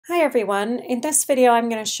Hi everyone. In this video I'm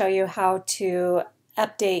going to show you how to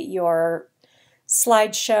update your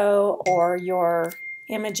slideshow or your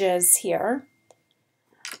images here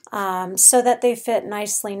so that they fit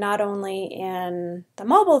nicely not only in the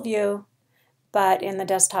mobile view but in the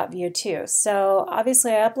desktop view too. So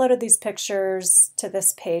obviously I uploaded these pictures to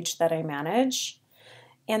this page that I manage,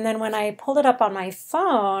 and then when I pulled it up on my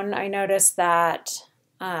phone I noticed that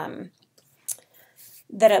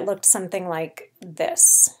it looked something like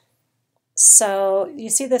this. So you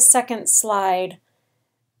see the second slide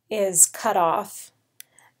is cut off,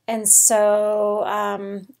 and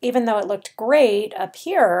so even though it looked great up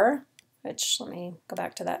here, which let me go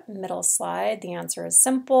back to that middle slide, the answer is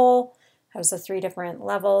simple, has the 3 different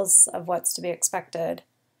levels of what's to be expected.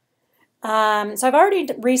 So I've already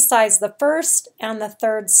resized the first and the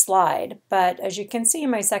third slide, but as you can see in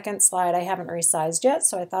my second slide I haven't resized yet,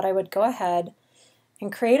 so I thought I would go ahead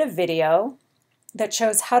and create a video that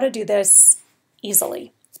shows how to do this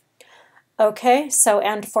easily. Okay, so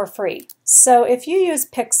and for free. So if you use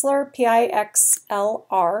Pixlr, Pixlr.com,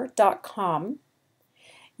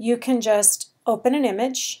 you can just open an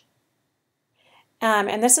image,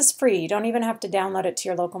 and this is free. You don't even have to download it to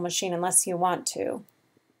your local machine unless you want to.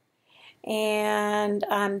 And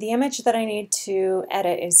the image that I need to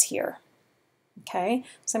edit is here. Okay,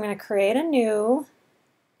 so I'm going to create a new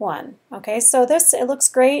one. Okay, so this, it looks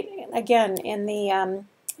great again in the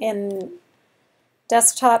in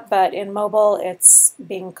desktop, but in mobile it's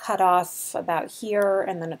being cut off about here,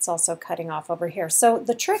 and then it's also cutting off over here. So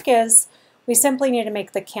the trick is we simply need to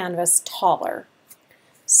make the canvas taller.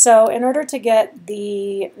 So in order to get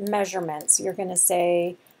the measurements, you're going to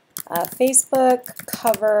say Facebook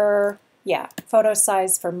cover, photo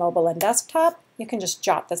size for mobile and desktop. You can just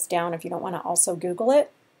jot this down if you don't want to also Google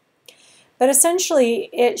it. But essentially,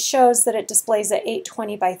 it shows that it displays at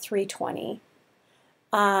 820 by 320.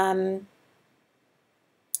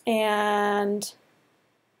 And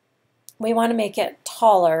we want to make it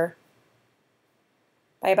taller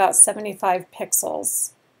by about 75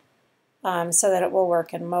 pixels so that it will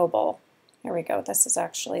work in mobile. Here we go. This is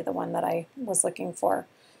actually the one that I was looking for.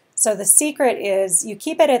 So the secret is you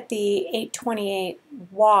keep it at the 828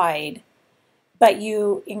 wide, but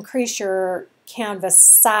you increase your canvas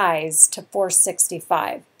size to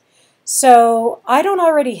 465. So I don't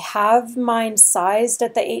already have mine sized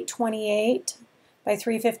at the 828 by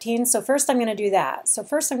 315, so first I'm going to do that. So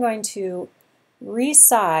first I'm going to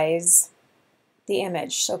resize the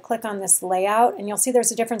image. So click on this layout and you'll see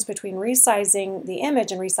there's a difference between resizing the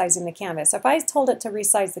image and resizing the canvas. If I told it to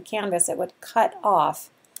resize the canvas, it would cut off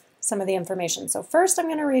some of the information. So first I'm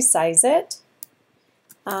going to resize it.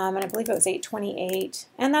 And I believe it was 828,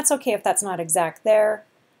 and that's okay if that's not exact there.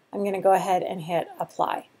 I'm going to go ahead and hit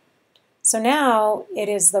apply. So now it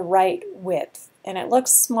is the right width, and it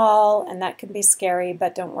looks small, and that can be scary,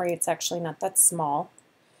 but don't worry, it's actually not that small.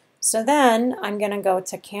 So then I'm going to go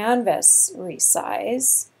to canvas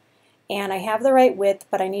resize, and I have the right width,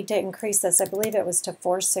 but I need to increase this. I believe it was to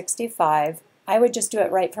 465. I would just do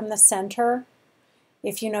it right from the center.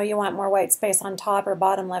 If you know you want more white space on top or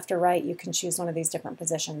bottom, left or right, you can choose one of these different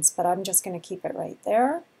positions, but I'm just going to keep it right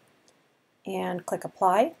there and click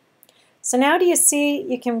apply. So now do you see,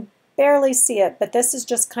 you can barely see it, but this is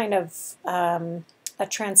just kind of a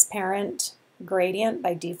transparent gradient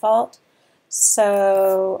by default.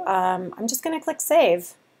 So I'm just going to click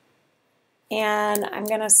save, and I'm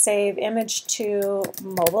going to save image to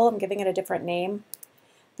mobile. I'm giving it a different name.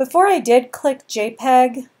 Before I did click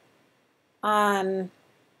JPEG, and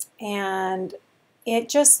it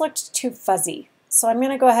just looked too fuzzy. So I'm going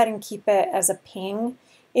to go ahead and keep it as a ping.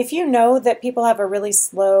 If you know that people have a really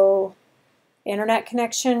slow internet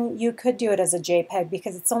connection, you could do it as a JPEG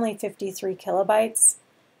because it's only 53 kilobytes.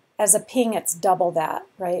 As a ping, it's double that,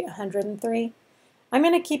 right? 103. I'm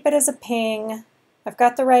going to keep it as a ping. I've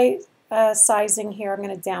got the right sizing here. I'm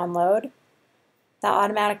going to download. That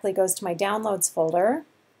automatically goes to my downloads folder.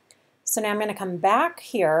 So now I'm going to come back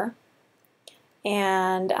here.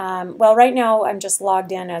 And well, right now I'm just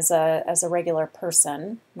logged in as a regular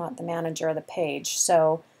person, not the manager of the page.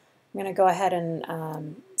 So I'm going to go ahead and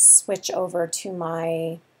switch over to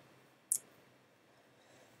my.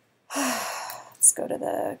 Let's go to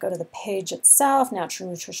the page itself. Natural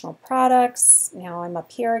nutritional products. Now I'm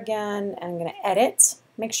up here again, and I'm going to edit.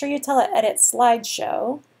 Make sure you tell it edit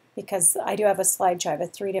slideshow because I do have a slideshow. I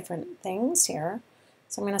have 3 different things here.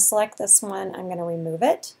 So I'm going to select this one. I'm going to remove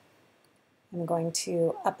it. I'm going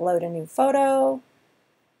to upload a new photo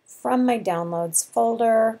from my downloads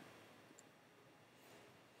folder,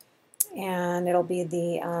 and it'll be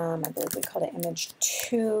the, I believe we called it image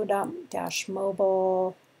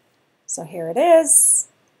 2-mobile. So here it is.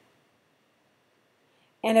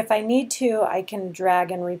 And if I need to, I can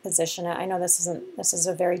drag and reposition it. I know this is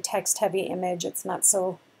a very text-heavy image. It's not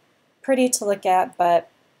so pretty to look at, but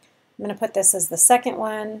I'm going to put this as the second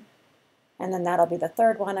one, and then that'll be the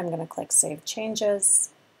third one. I'm going to click Save Changes.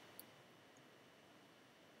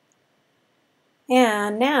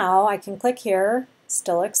 And now I can click here.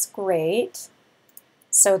 Still looks great.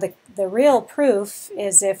 So the real proof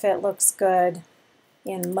is if it looks good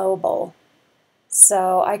in mobile.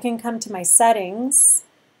 So I can come to my settings.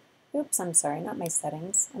 Oops, I'm sorry, not my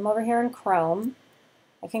settings. I'm over here in Chrome.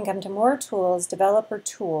 I can come to More Tools, Developer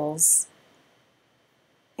Tools,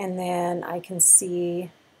 and then I can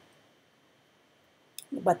see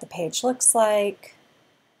what the page looks like,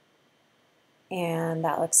 and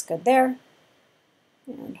that looks good there.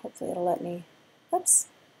 And hopefully it'll let me, oops,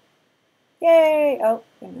 yay, oh,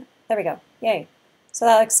 wait a minute. There we go, yay. So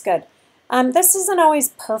that looks good. This isn't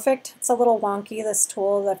always perfect. It's a little wonky, this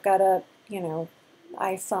tool. I've got a,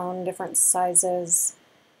 iPhone, different sizes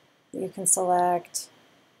that you can select.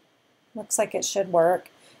 Looks like it should work.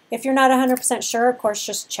 If you're not 100% sure, of course,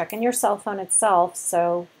 just check in your cell phone itself.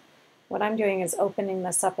 So what I'm doing is opening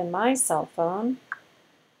this up in my cell phone,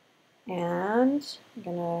 and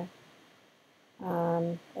I'm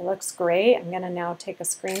gonna, it looks great. I'm gonna now take a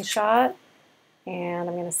screenshot, and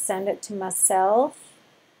I'm gonna send it to myself.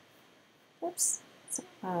 Oops.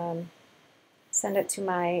 Send it to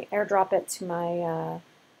my, airdrop it to my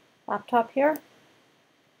laptop here.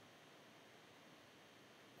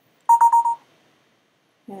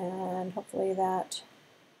 And hopefully that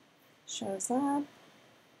shows up.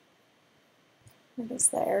 Where does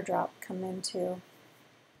the airdrop come into?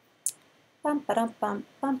 Bum, ba-dum, bum,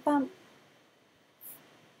 bum, bum.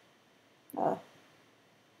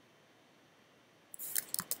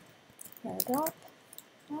 Airdrop.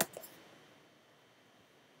 Up.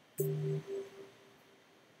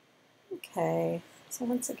 Okay, so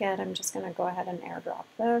once again, I'm just going to go ahead and airdrop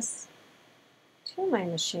this to my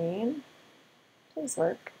machine. Please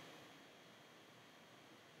work.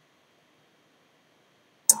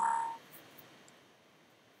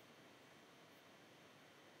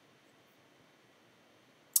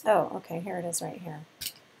 Oh, okay, here it is right here.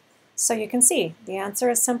 So you can see the answer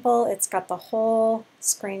is simple. It's got the whole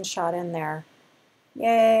screenshot in there.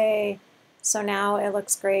 Yay! So now it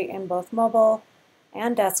looks great in both mobile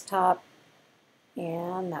and desktop.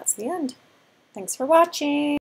 And that's the end. Thanks for watching.